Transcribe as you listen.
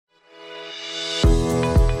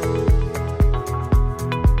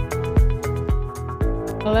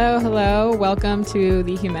Hello. Welcome to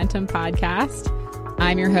the Humentum podcast.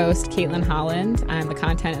 I'm your host, Caitlin Holland. I'm the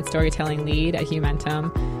content and storytelling lead at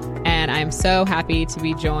Humentum, and I'm so happy to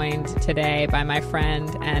be joined today by my friend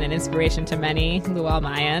and an inspiration to many, Lual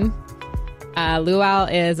Mayen.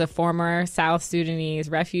 Lual is a former South Sudanese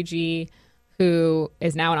refugee who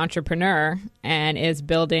is now an entrepreneur and is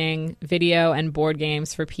building video and board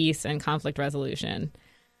games for peace and conflict resolution.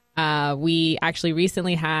 We actually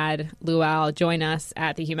recently had Lual join us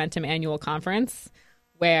at the Humentum annual conference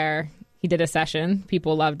where he did a session.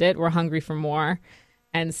 People loved it. We're hungry for more.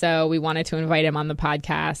 And so we wanted to invite him on the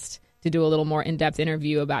podcast to do a little more in-depth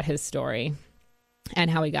interview about his story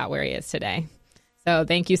and how he got where he is today. So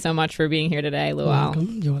thank you so much for being here today, Lual.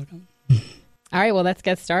 You're welcome. All right, well, let's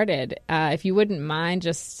get started. If you wouldn't mind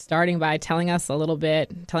just starting by telling our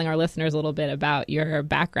listeners a little bit about your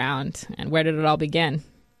background and where did it all begin?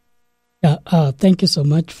 Yeah, thank you so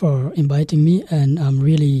much for inviting me, and I'm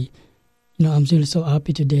really so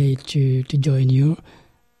happy today to join you.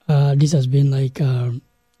 This has been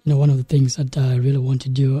one of the things that I really want to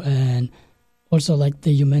do, and also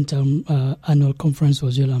the Humentum annual conference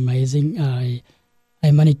was really amazing. I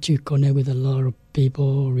managed to connect with a lot of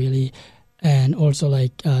people, really, and also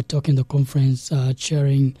talking the conference,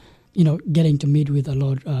 sharing, getting to meet with a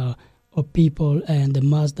lot of people and the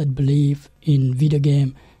mass that believe in video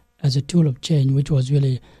game as a tool of change, which was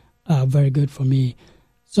really very good for me.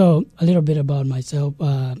 So a little bit about myself.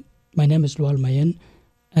 My name is Lual Mayen,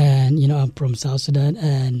 and, I'm from South Sudan,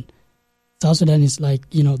 and South Sudan is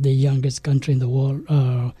the youngest country in the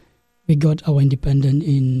world. We got our independence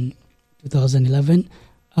in 2011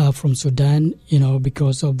 from Sudan,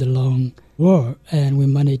 because of the long war, and we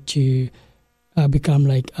managed to become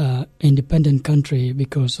an independent country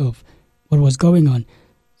because of what was going on.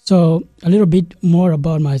 So a little bit more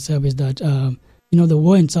about myself is that, the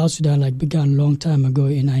war in South Sudan began a long time ago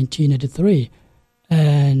in 1983,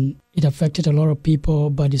 and it affected a lot of people,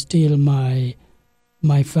 but still my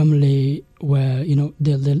family were,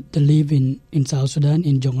 they live in South Sudan,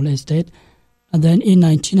 in Jonglei State. And then in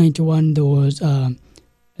 1991, there was a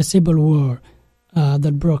civil war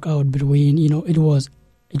that broke out between, it was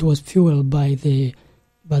fueled by the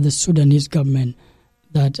Sudanese government.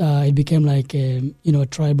 That it became a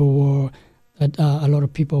tribal war that a lot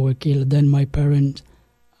of people were killed. Then my parents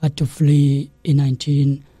had to flee in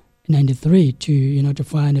 1993 to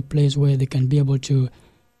find a place where they can be able to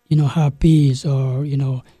have peace, or a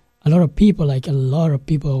lot of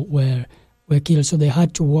people were killed. So they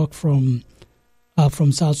had to walk from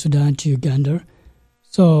South Sudan to Uganda.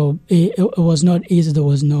 So it was not easy. There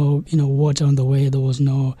was no water on the way. There was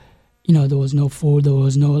no food. There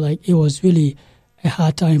was no it was really a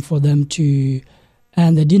hard time for them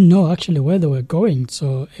and they didn't know actually where they were going.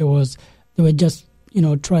 So they were just,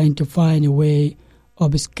 trying to find a way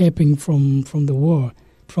of escaping from the war.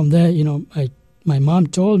 From there, my mom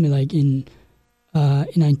told me in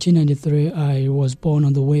 1993, I was born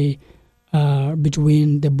on the way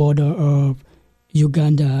between the border of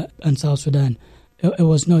Uganda and South Sudan. It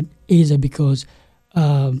was not easy because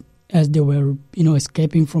as they were,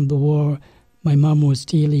 escaping from the war, my mom was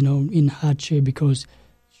still, in hardship because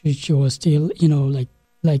she was still,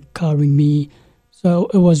 carrying me.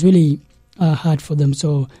 So it was really hard for them.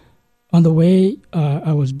 So on the way,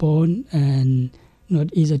 I was born, and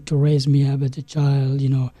not easy to raise me up as a child,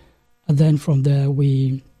 And then from there,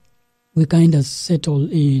 we kind of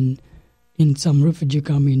settled in some refugee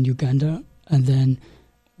camp in Uganda, and then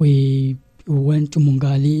we went to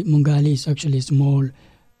Mungali. Mungali is actually a small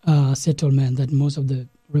settlement that most of the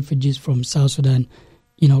refugees from South Sudan,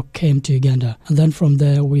 came to Uganda. And then from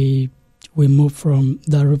there, we moved from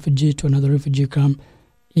that refugee to another refugee camp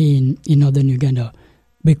in northern Uganda.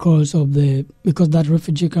 Because that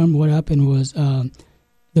refugee camp, what happened was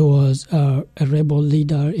there was a rebel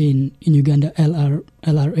leader in Uganda,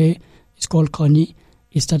 LRA. It's called Kony.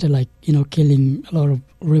 He started killing a lot of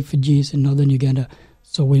refugees in northern Uganda.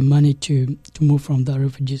 So we managed to move from the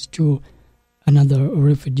refugees to another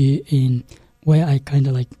refugee in where I kind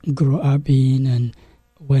of grew up in and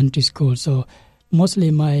went to school. So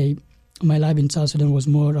mostly my life in South Sudan was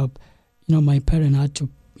more of, my parents had to,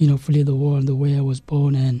 flee the war and the way I was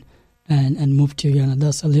born and moved to Uganda.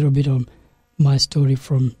 That's a little bit of my story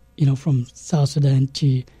from South Sudan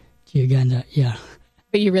to Uganda, yeah.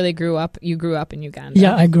 But you really grew up in Uganda.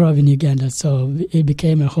 Yeah, I grew up in Uganda, so it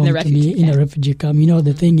became a home to me in a refugee camp.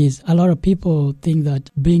 The thing is, a lot of people think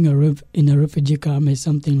that being in a refugee camp is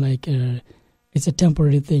something it's a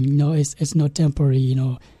temporary thing. No, it's not temporary.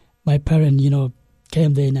 My parents,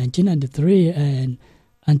 came there in 1993, and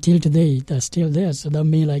until today, they're still there. So that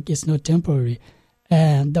means it's not temporary.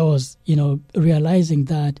 And that was, realizing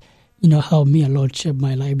that, how me and Lord shaped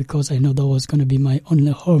my life, because I know that was going to be my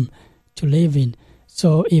only home to live in.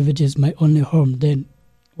 So if it is my only home, then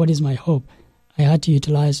what is my hope? I had to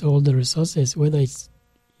utilize all the resources, whether it's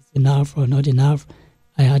enough or not enough.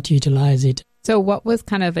 I had to utilize it. So what was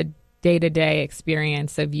kind of a day-to-day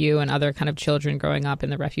experience of you and other kind of children growing up in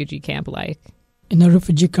the refugee camp like? In a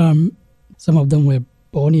refugee camp, some of them were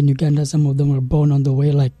born in Uganda, some of them were born on the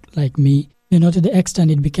way like me. To the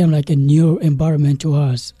extent it became like a new environment to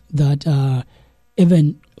us, that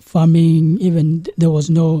even farming, even there was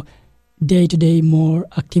no day-to-day more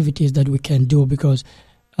activities that we can do, because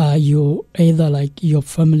you either like your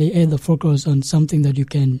family either focus on something that you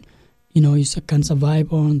can, you can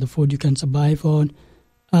survive on, the food you can survive on.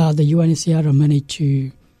 The UNHCR managed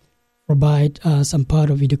to provide some part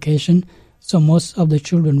of education. So most of the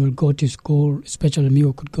children will go to school, especially me,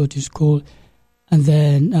 who could go to school and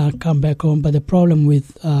then come back home. But the problem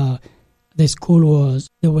with the school was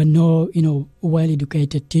there were no,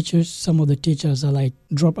 well-educated teachers. Some of the teachers are like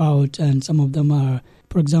drop out, and some of them are,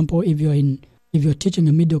 for example, if you're teaching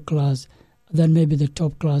a middle class, then maybe the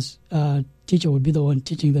top class teacher would be the one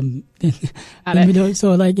teaching them the middle.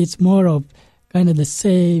 So like it's more of kind of the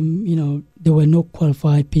same, there were no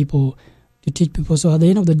qualified people to teach people. So at the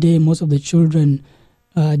end of the day, most of the children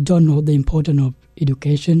don't know the importance of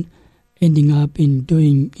education, ending up in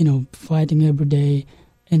doing, fighting every day,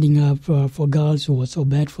 ending up for girls who was so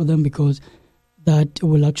bad for them, because that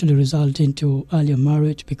will actually result into earlier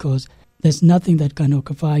marriage, because there's nothing that can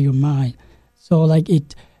occupy your mind. So like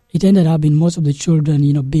it ended up in most of the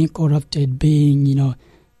children, being corrupted, being,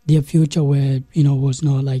 their future where, was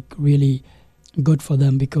not like really good for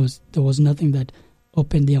them, because there was nothing that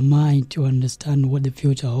opened their mind to understand what the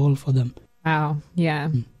future holds for them. Wow. Yeah.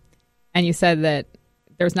 And you said that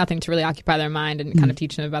there was nothing to really occupy their mind and kind of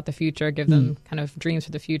teach them about the future, give them kind of dreams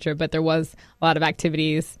for the future. But there was a lot of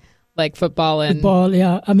activities like football and... Football,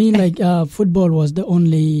 yeah. I mean, like football was the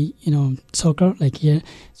only, soccer, like here.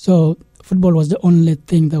 So football was the only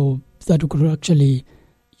thing that could actually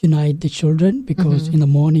unite the children, because in the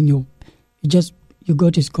morning you go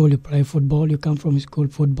to school, you play football, you come from school,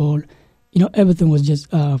 football. Everything was just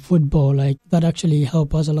football. Like that actually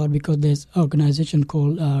helped us a lot, because there's an organization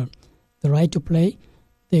called The Right to Play.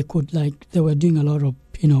 They were doing a lot of,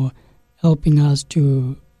 helping us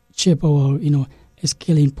to shape our,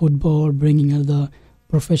 skill in football, bringing other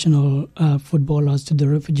professional footballers to the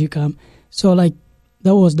refugee camp. So like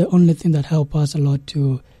that was the only thing that helped us a lot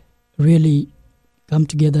to really come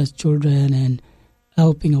together as children and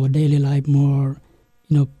helping our daily life more,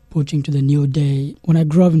 pushing to the new day. When I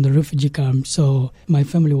grew up in the refugee camp, so my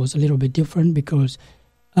family was a little bit different, because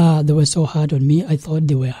they were so hard on me. I thought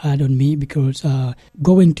they were hard on me because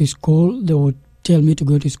going to school, they would tell me to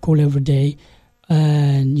go to school every day.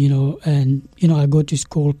 And I go to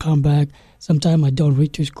school, come back. Sometimes I don't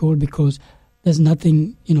read to school because there's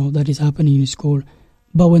nothing, that is happening in school.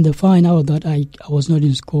 But when they find out that I was not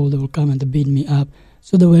in school, they will come and they beat me up.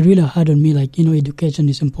 So they were really hard on me, like, education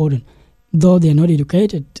is important. Though they're not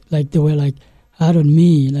educated, like they were like hard on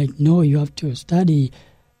me, like, no, you have to study.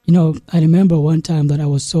 I remember one time that I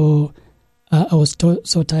was so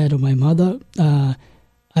tired of my mother.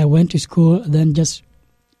 I went to school, then just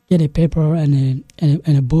get a paper and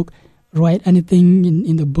a book, write anything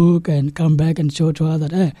in the book, and come back and show to her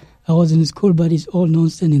that I was in school, but it's all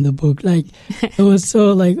nonsense in the book. Like it was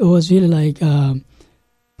really like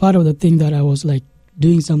part of the thing that I was like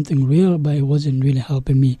doing something real, but it wasn't really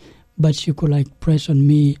helping me. But she could like press on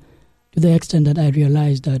me to the extent that I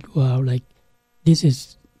realized that, wow, like this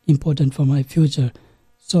is important for my future.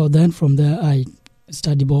 So then from there, I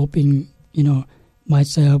started developing,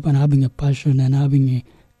 myself and having a passion and having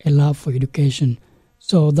a love for education.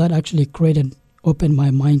 So that actually opened my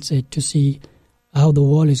mindset to see how the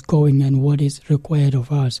world is going and what is required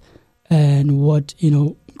of us, and what,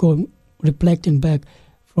 reflecting back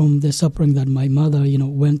from the suffering that my mother,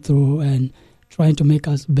 went through, and trying to make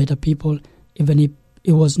us better people, even if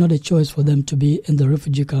it was not a choice for them to be in the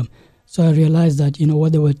refugee camp. So I realized that,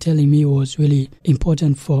 what they were telling me was really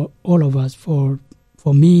important for all of us, for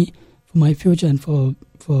me, for my future, and for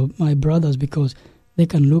my brothers, because they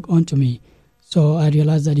can look onto me. So I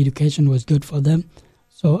realized that education was good for them.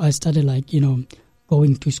 So I started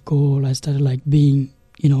going to school. I started being,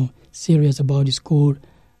 serious about the school.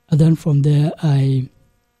 And then from there, I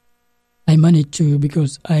managed to,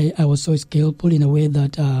 because I was so skillful in a way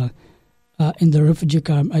that in the refugee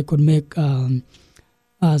camp, I could make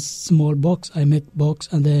a small box. I make box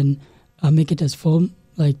and then I make it as film.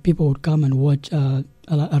 Like people would come and watch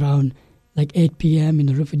around like 8 p.m. in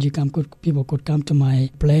the refugee camp, people could come to my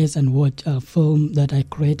place and watch a film that I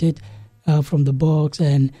created from the box.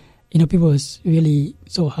 And, people was really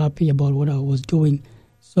so happy about what I was doing.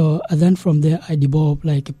 So then from there, I developed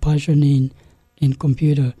like a passion in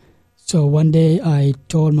computer. So one day I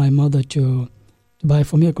told my mother to buy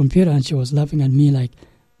for me a computer, and she was laughing at me like,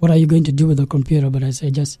 what are you going to do with the computer? But I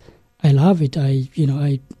said, I love it. I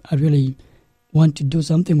really want to do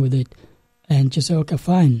something with it. And she said, okay,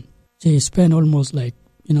 fine. She spent almost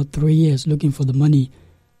 3 years looking for the money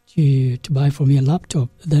to buy for me a laptop.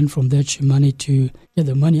 Then from there, she managed to get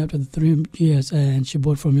the money after the 3 years, and she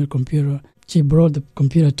bought for me a computer. She brought the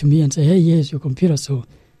computer to me and said, hey, here's your computer, so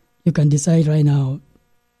you can decide right now,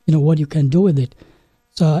 what you can do with it.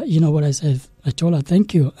 So, what I said, I told her,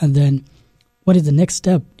 thank you. And then what is the next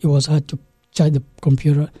step? It was hard to charge the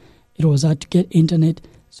computer. It was hard to get internet.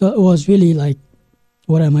 So it was really like,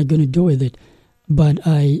 what am I going to do with it? But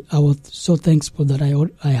I was so thankful that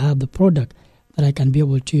I have the product that I can be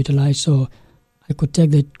able to utilize. So I could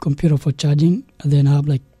take the computer for charging and then have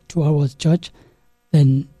 2 hours charge,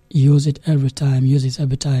 then use it every time.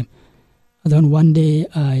 And then one day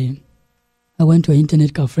I went to an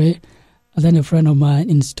internet cafe, and then a friend of mine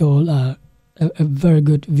installed a very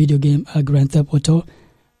good video game, Grand Theft Auto.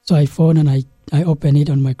 So I found and I opened it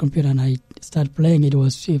on my computer and I started playing. It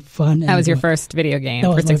was fun. That was your first video game,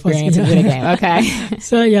 first experience in video game. Okay.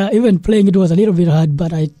 So even playing it was a little bit hard,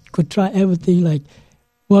 but I could try everything,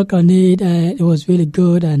 work on it, and it was really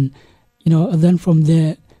good. And, and then from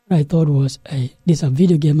there, I thought was, hey, this is a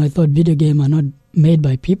video game. I thought video games are not made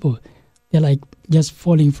by people. They're just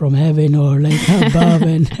falling from heaven or above.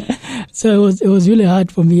 And so it was really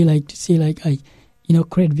hard for me to see I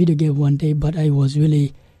create video game one day. But I was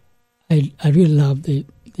really, I really loved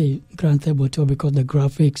the Grand Theft Auto because the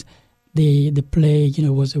graphics, the play,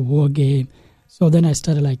 was a war game. So then I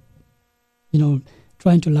started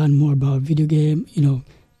trying to learn more about video game,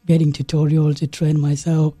 getting tutorials to train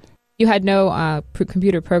myself. You had no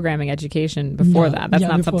computer programming education before that. That's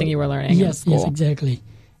not something you were learning in school. Yes, exactly.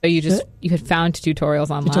 So you had found tutorials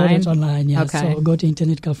online? Tutorials online, yeah. Okay. So I go to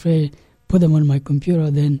internet cafe, put them on my computer,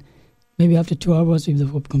 then maybe after 2 hours, if the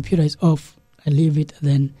computer is off, I leave it,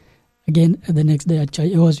 then again, the next day I charge.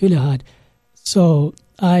 It was really hard. So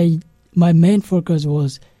my main focus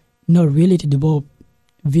was not really to develop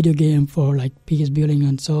video game for peace building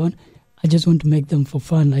and so on. I just want to make them for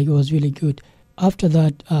fun. It was really good. After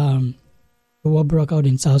that, the war broke out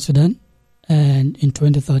in South Sudan, and in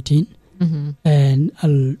 2013, and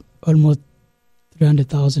almost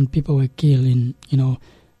 300,000 people were killed.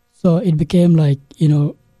 So it became my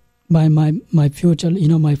future.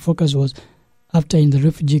 My focus was after in the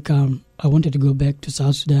refugee camp, I wanted to go back to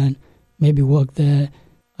South Sudan, maybe work there.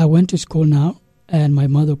 I went to school now, and my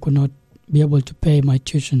mother could not be able to pay my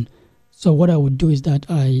tuition. So what I would do is that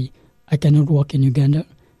I cannot work in Uganda.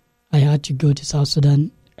 I had to go to South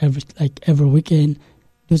Sudan every weekend,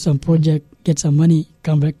 do some project, get some money,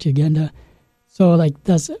 come back to Uganda. So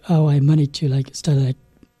that's how I managed to start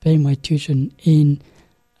paying my tuition in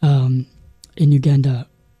Uganda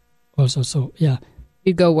also. So yeah.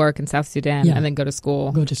 You'd go work in South Sudan and then go to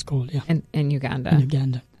school. Go to school, yeah. In Uganda. In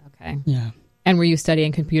Uganda. Okay. Yeah. And were you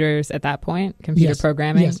studying computers at that point? Computer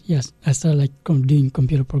programming? Yes. I started doing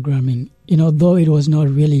computer programming. Though it was not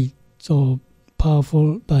really so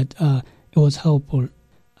powerful, but it was helpful.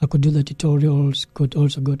 I could do the tutorials, could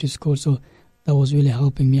also go to school, so that was really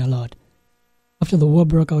helping me a lot. After the war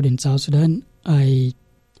broke out in South Sudan, in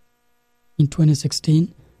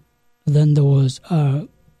 2016, then there was a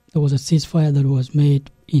ceasefire that was made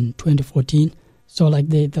in 2014. So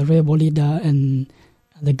the rebel leader and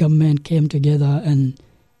the government came together,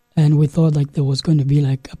 and we thought there was going to be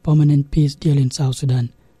a permanent peace deal in South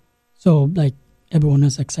Sudan. So everyone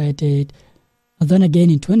was excited. And then again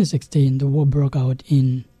in 2016, the war broke out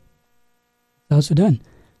in South Sudan.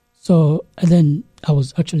 So, and then I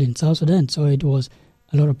was actually in South Sudan, so it was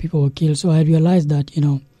a lot of people were killed. So I realized that,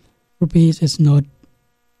 true peace is not,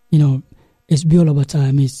 it's built over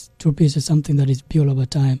time. True peace is something that is built over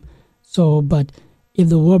time. So, but if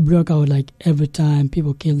the war broke out every time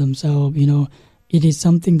people kill themselves, it is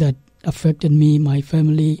something that affected me, my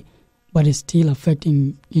family, but it's still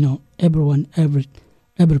affecting, everyone,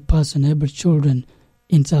 every person, every children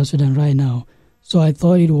in South Sudan right now. So I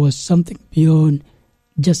thought it was something beyond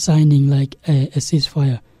just signing a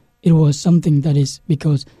ceasefire. It was something that is,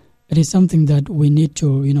 because it is something that we need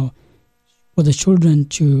to, for the children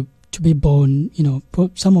to be born,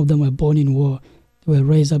 some of them were born in war, they were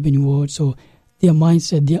raised up in war, so their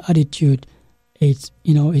mindset, their attitude, it's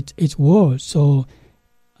war. So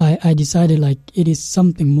I decided it is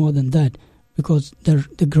something more than that, because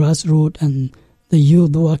the grassroots and the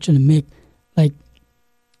youth who actually make like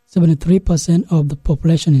 73% of the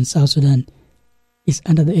population in South Sudan is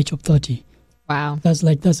under the age of 30. Wow. That's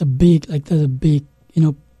a big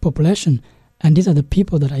population. And these are the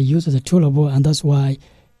people that I use as a tool of war. And that's why,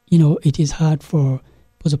 it is hard for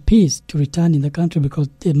the peace to return in the country, because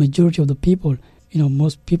the majority of the people,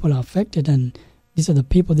 most people are affected. And these are the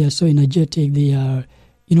people, they are so energetic. They are,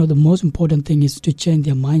 the most important thing is to change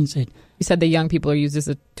their mindset. You said the young people are used as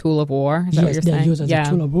a tool of war? Is that what you're saying? Yes, they're used as a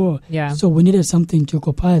tool of war. Yeah. So we needed something to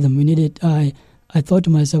occupy them. I thought to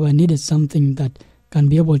myself, I needed something that can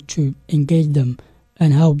be able to engage them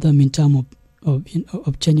and help them in terms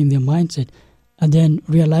of changing their mindset. And then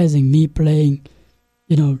realizing me playing,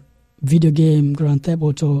 video game, Grand Theft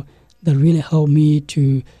Auto, that really helped me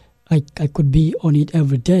to, I could be on it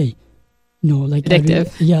every day.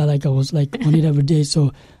 Addictive. I was like on it every day.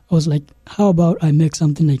 So I was like, how about I make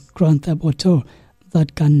something like Grand Theft Auto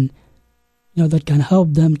that can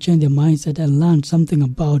help them change their mindset and learn something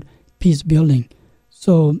about peace building.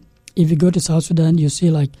 So if you go to South Sudan, you see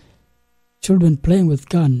like children playing with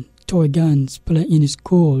toy guns, playing in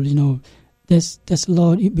school. There's a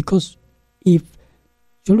lot, because if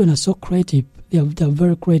children are so creative, they're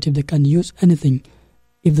very creative. They can use anything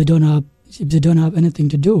if they don't have anything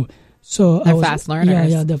to do. So they're fast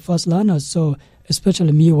learners. Yeah, they're fast learners. So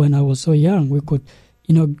especially me, when I was so young, we could,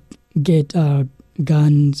 get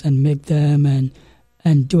guns and make them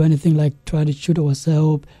and do anything like try to shoot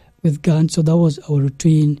ourselves with guns. So that was our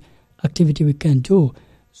routine activity we can do.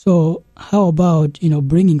 So how about,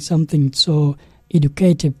 bringing something so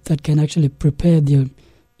educative that can actually prepare their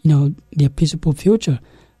peaceful future?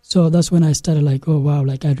 So that's when I started like, oh wow,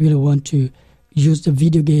 like I really want to use the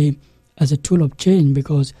video game as a tool of change,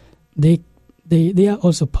 because they are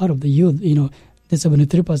also part of the youth. The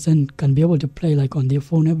 73% can be able to play like on their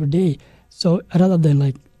phone every day. So rather than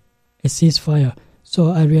like a ceasefire,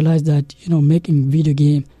 so I realized that making video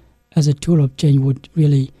game as a tool of change would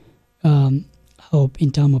really help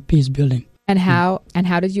in terms of peace building. And how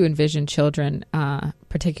did you envision children,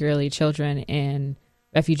 particularly children in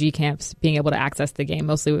refugee camps, being able to access the game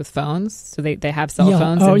mostly with phones? So they have cell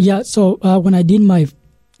phones? So when I did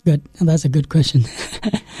that's a good question.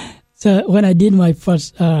 So when I did my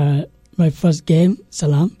first game,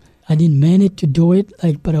 Salam, I didn't manage to do it,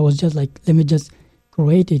 but I was just like, let me just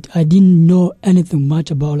create it. I didn't know anything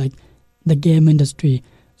much about like the game industry.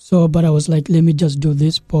 So, but I was like, let me just do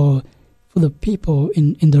this for the people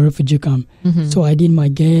in the refugee camp. Mm-hmm. So I did my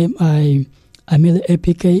game. I made the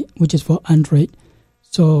APK, which is for Android.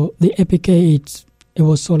 So the APK, it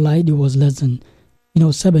was so light. It was less than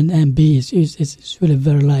 7 MB. It's really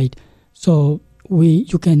very light. So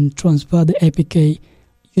you can transfer the APK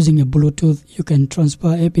using a Bluetooth. You can transfer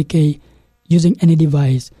APK using any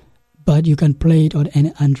device, but you can play it on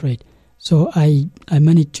any Android. So I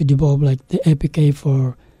managed to develop like the APK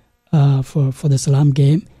for the Salam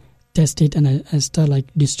game, test it, and I start like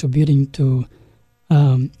distributing to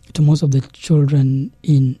most of the children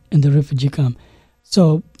in the refugee camp.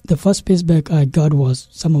 So the first feedback I got was,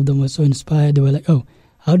 some of them were so inspired. They were like, "Oh,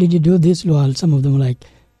 how did you do this?" Well, some of them like,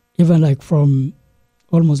 even like from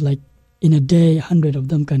almost like in a day, 100 of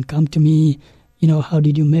them can come to me. How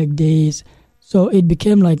did you make this? So it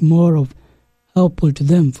became like more of helpful to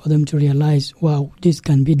them, for them to realize, wow, this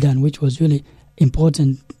can be done, which was really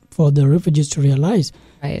important for the refugees to realize.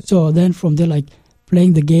 Right. So then from there, like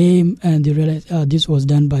playing the game, and they realized this was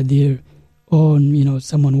done by their own,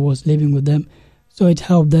 someone who was living with them. So it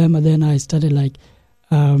helped them, and then I started like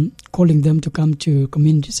calling them to come to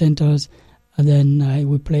community centers, and then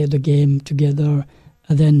we played the game together,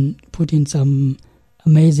 and then put in some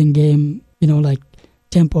amazing game, like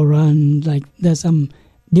Temple Run, like there's some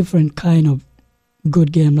different kind of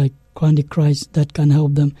good game like Candy Crush that can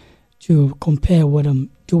help them to compare what I'm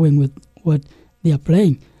doing with what they are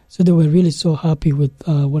playing. So they were really so happy with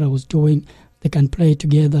what I was doing. They can play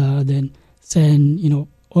together, then send,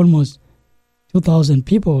 almost 2,000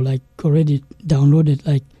 people like already downloaded,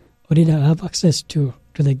 like already have access to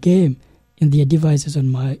the game in their devices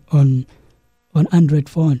on Android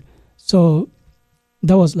phone. So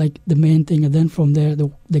that was like the main thing. And then from there,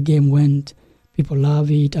 the game went. People love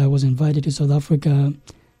it. I was invited to South Africa.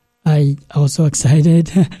 I was so excited.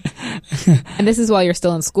 And this is while you're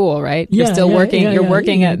still in school, right? Yeah, you're still working. You're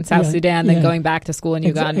working in South yeah, Sudan, then going back to school in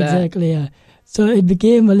Uganda. Exactly. Yeah. So it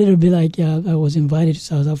became a little bit like I was invited to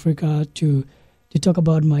South Africa to talk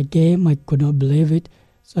about my game. I could not believe it.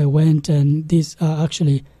 So I went, and this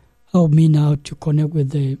actually helped me now to connect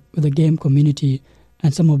with the game community.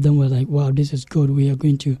 And some of them were like, "Wow, this is good. We are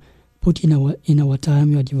going to put in our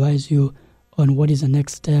time. We advise you on what is the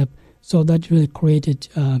next step. So that really created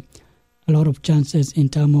a lot of chances in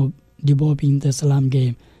terms of developing the Salam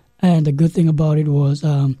game. And the good thing about it was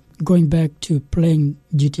going back to playing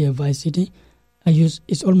GTA Vice City.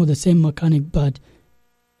 It's almost the same mechanic, but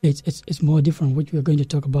it's more different, which we're going to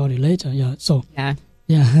talk about it later. Yeah. So yeah.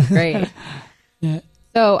 Great. Yeah.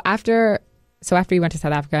 So after you went to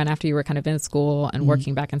South Africa and after you were kind of in school and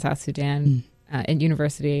working back in South Sudan in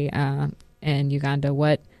university in Uganda,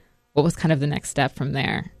 what was kind of the next step from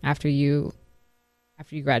there after you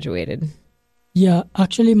graduated? Yeah,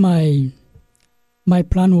 actually my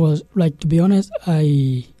plan was, like, to be honest,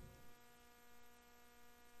 I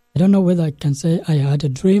don't know whether I can say I had a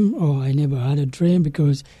dream or I never had a dream,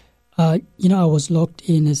 because I was locked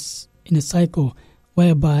in a cycle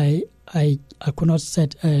whereby I could not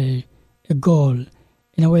set a goal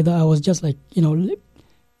in a way that I was just like,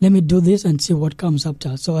 let me do this and see what comes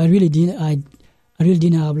after. So I really didn't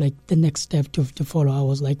have like the next step to follow. I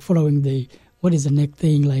was like following what is the next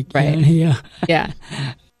thing, like, right. Yeah.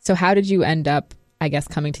 So how did you end up, I guess,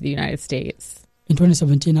 coming to the United States? In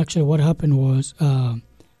 2017, actually, what happened was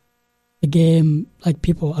the game, like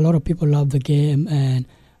a lot of people loved the game, and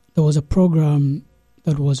there was a program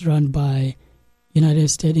that was run by United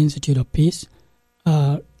States Institute of Peace,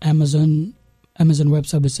 Amazon Web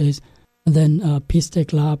Services, and then Peace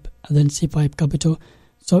Tech Lab, and then C5 Capital.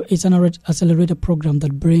 So it's an accelerator program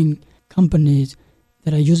that bring companies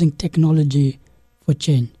that are using technology for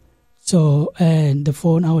change. So, and they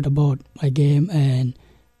found out about my game, and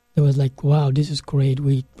they was like, wow, this is great.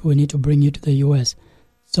 We need to bring you to the U.S.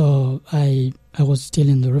 So I was still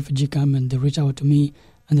in the refugee camp, and they reached out to me,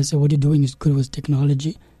 and they said, what you're doing is good with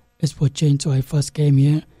technology. It's for change. So I first came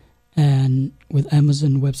here, and with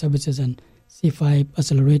Amazon Web Services and C5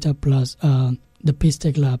 Accelerator plus the Peace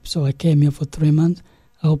Tech Lab. So I came here for 3 months,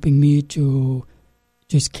 helping me to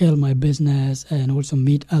scale my business and also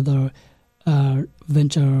meet other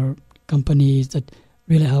venture companies that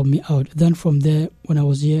really helped me out. Then from there, when I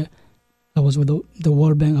was here, I was with the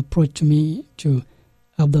World Bank approached me to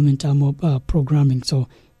help them in terms of programming. So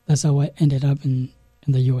that's how I ended up in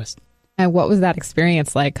the U.S. And what was that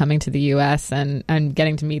experience like, coming to the U.S. and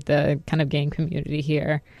getting to meet the kind of game community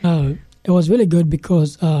here? It was really good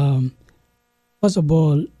because, first of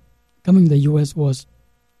all, coming to the U.S. was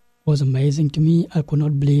amazing to me. I could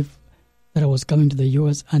not believe that I was coming to the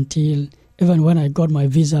U.S. until, even when I got my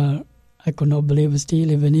visa, I could not believe it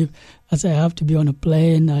still, even if I said I have to be on a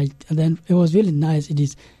plane. And then it was really nice.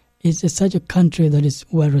 It's such a country that is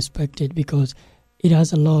well respected because it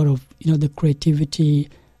has a lot of, the creativity,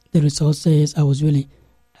 the resources. I was really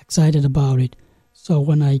excited about it. So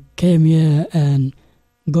when I came here and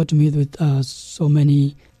got to meet with so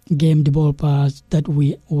many game developers that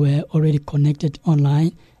we were already connected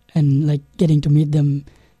online, and like getting to meet them,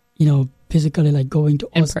 physically, like going to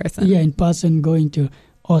in person. Yeah, in person, going to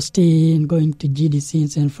Austin, going to GDC in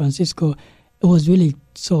San Francisco. It was really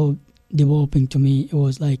so developing to me. It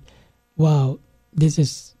was like, wow, this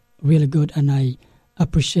is really good, and I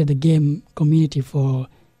appreciate the game community for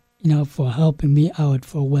helping me out,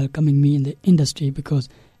 for welcoming me in the industry, because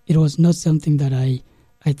it was not something that I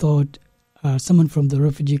thought someone from the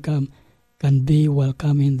refugee camp can be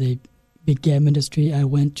welcome in the big game industry. I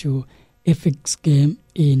went to Epic Game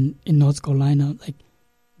in North Carolina. Like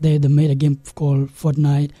they made a game called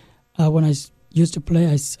Fortnite. When I used to play,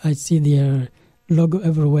 I see their logo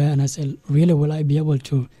everywhere, and I said, really, will I be able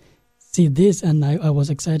to see this? And I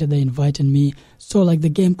was excited. They invited me. So like the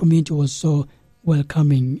game community was so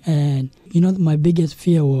welcoming. And my biggest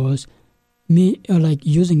fear was me like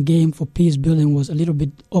using game for peace building was a little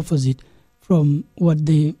bit opposite from what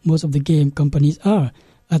most of the game companies are.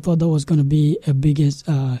 I thought that was going to be a biggest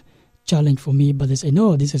challenge for me, but they say,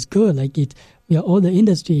 no, this is good. Like we are all the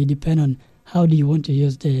industry, depend on how do you want to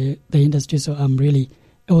use the industry. So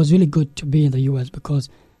it was really good to be in the U.S. because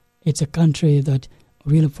it's a country that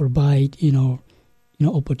really provide,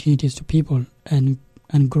 opportunities to people and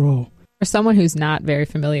grow. For someone who's not very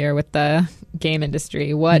familiar with the game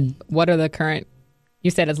industry, what are the current,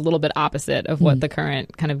 you said it's a little bit opposite of what the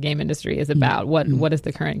current kind of game industry is about. What is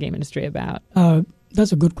the current game industry about?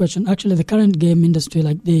 That's a good question. Actually, the current game industry,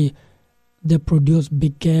 like they produce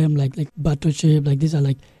big game like Battleship, like these are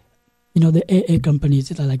like, the AA companies,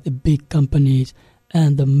 these are like the big companies,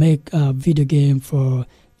 and they make video game for,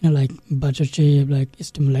 like Battleship, like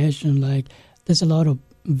Stimulation, like there's a lot of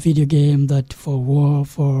video game that for war,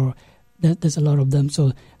 there's a lot of them.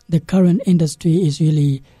 So the current industry is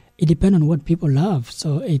really, it depends on what people love.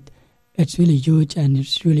 So it's really huge, and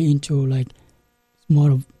it's really into like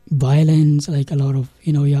more of violence, like a lot of,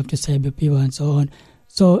 you have to save people and so on.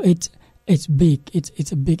 So it's big.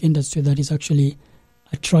 It's a big industry that is actually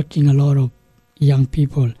attracting a lot of young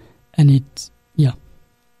people. And it's, yeah.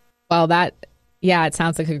 Well, it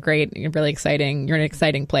sounds like really exciting. You're in an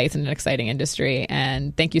exciting place in an exciting industry.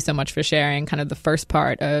 And thank you so much for sharing kind of the first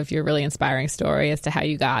part of your really inspiring story as to how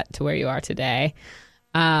you got to where you are today.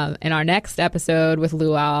 In our next episode with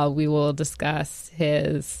Lual, we will discuss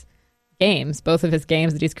his games, both of his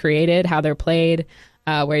games that he's created, how they're played,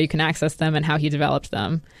 where you can access them, and how he developed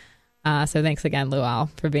them. So thanks again, Lual,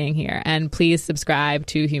 for being here. And please subscribe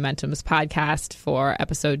to Humentum's podcast for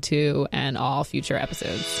episode 2 and all future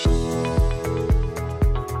episodes.